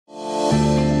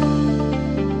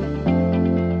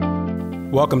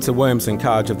Welcome to Williamson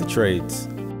College of the Trades.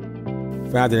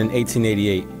 Founded in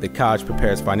 1888, the college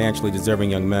prepares financially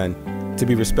deserving young men to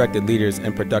be respected leaders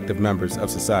and productive members of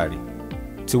society.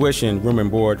 Tuition, room and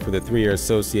board for the 3-year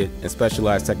associate and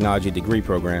specialized technology degree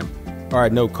program are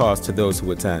at no cost to those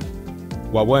who attend.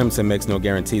 While Williamson makes no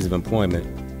guarantees of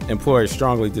employment, employers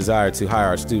strongly desire to hire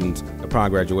our students upon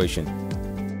graduation.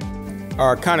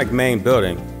 Our iconic main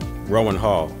building, Rowan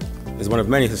Hall, is one of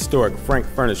many historic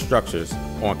Frank-furnished structures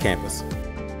on campus.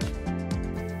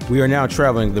 We are now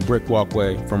traveling the brick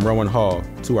walkway from Rowan Hall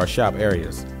to our shop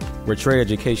areas, where trade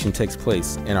education takes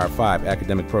place in our 5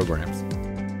 academic programs.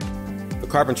 The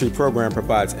carpentry program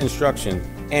provides instruction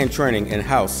and training in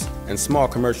house and small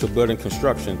commercial building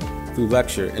construction through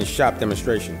lecture and shop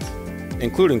demonstrations,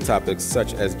 including topics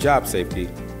such as job safety,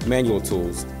 manual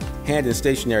tools, hand and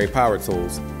stationary power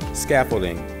tools,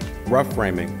 scaffolding, rough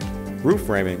framing, roof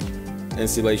framing,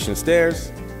 insulation stairs,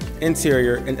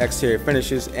 interior and exterior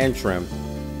finishes and trim,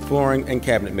 flooring and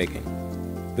cabinet making.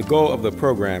 The goal of the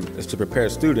program is to prepare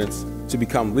students to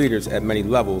become leaders at many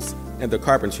levels in the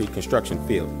carpentry construction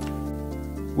field.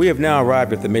 We have now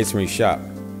arrived at the masonry shop.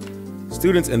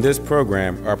 Students in this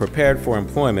program are prepared for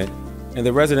employment in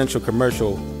the residential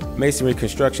commercial masonry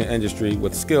construction industry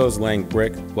with skills laying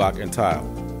brick, block, and tile.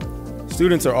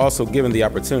 Students are also given the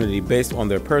opportunity, based on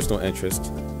their personal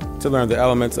interest, to learn the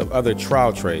elements of other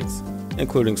trowel trades,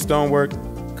 including stonework,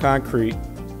 concrete,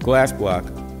 glass block,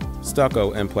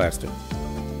 stucco, and plaster.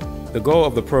 The goal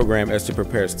of the program is to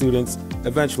prepare students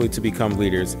eventually to become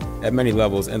leaders at many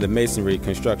levels in the masonry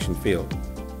construction field.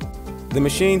 The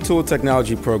Machine Tool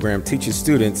Technology program teaches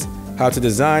students how to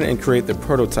design and create the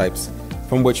prototypes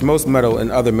from which most metal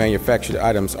and other manufactured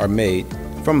items are made,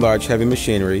 from large heavy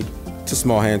machinery to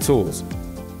small hand tools.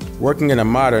 Working in a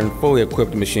modern, fully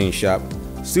equipped machine shop,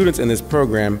 students in this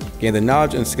program gain the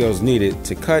knowledge and skills needed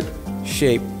to cut,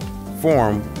 shape,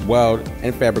 form, weld,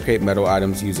 and fabricate metal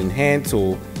items using hand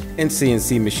tool and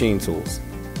CNC machine tools.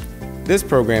 This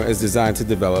program is designed to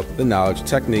develop the knowledge,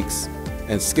 techniques,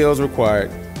 and skills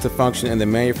required to function in the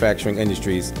manufacturing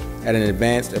industries at an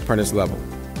advanced apprentice level.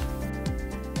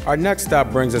 Our next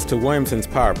stop brings us to Williamson's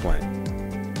power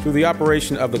plant. Through the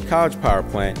operation of the college power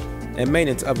plant and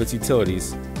maintenance of its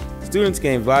utilities, students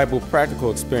gain valuable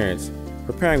practical experience,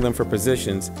 preparing them for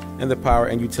positions in the power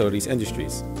and utilities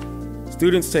industries.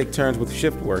 Students take turns with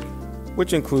shift work,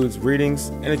 which includes readings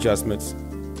and adjustments,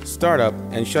 startup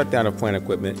and shutdown of plant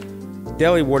equipment,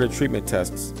 daily water treatment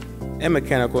tests, and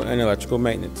mechanical and electrical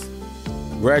maintenance.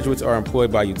 Graduates are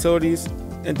employed by utilities,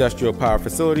 industrial power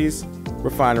facilities,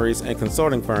 refineries, and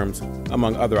consulting firms,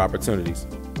 among other opportunities.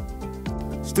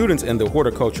 Students in the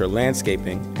horticulture,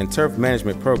 landscaping, and turf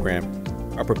management program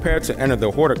are prepared to enter the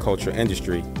horticulture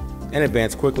industry and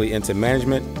advance quickly into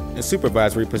management and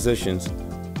supervisory positions,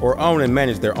 or own and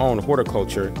manage their own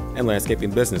horticulture and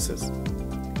landscaping businesses.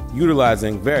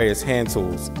 Utilizing various hand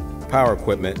tools, power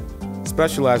equipment,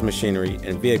 specialized machinery,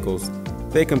 and vehicles,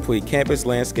 they complete campus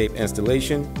landscape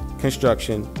installation,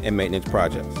 construction, and maintenance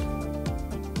projects.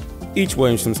 Each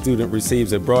Williamson student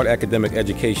receives a broad academic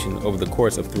education over the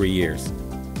course of 3 years.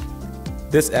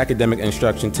 This academic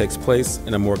instruction takes place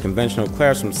in a more conventional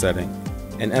classroom setting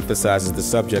and emphasizes the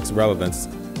subject's relevance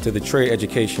to the trade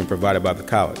education provided by the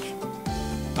college.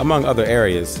 Among other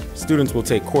areas, students will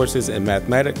take courses in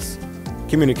mathematics,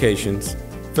 communications,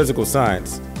 physical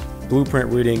science,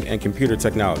 blueprint reading, and computer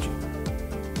technology.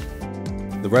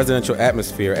 The residential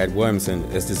atmosphere at Williamson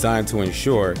is designed to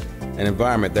ensure an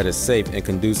environment that is safe and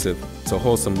conducive to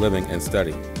wholesome living and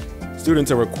study. Students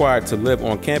are required to live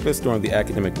on campus during the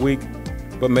academic week,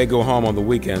 but may go home on the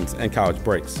weekends and college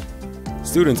breaks.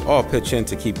 Students all pitch in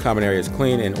to keep common areas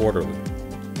clean and orderly.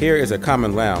 Here is a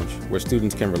common lounge where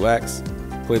students can relax,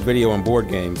 play video and board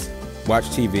games, watch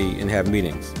TV, and have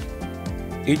meetings.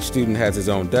 Each student has his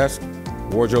own desk,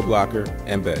 wardrobe locker,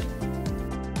 and bed.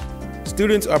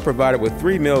 Students are provided with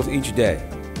 3 meals each day,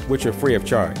 which are free of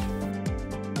charge.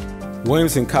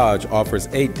 Williamson College offers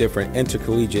 8 different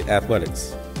intercollegiate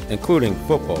athletics, including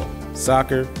football,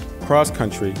 soccer, cross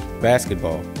country,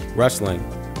 basketball, wrestling,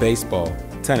 baseball,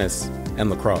 tennis,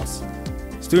 and lacrosse.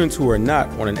 Students who are not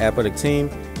on an athletic team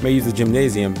may use the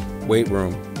gymnasium, weight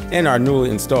room, and our newly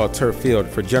installed turf field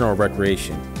for general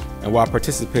recreation, and while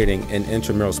participating in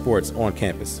intramural sports on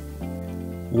campus.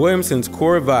 Williamson's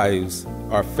core values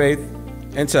are faith,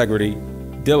 integrity,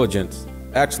 diligence,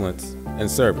 excellence, and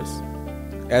service.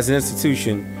 As an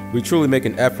institution, we truly make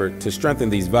an effort to strengthen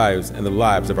these values in the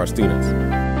lives of our students.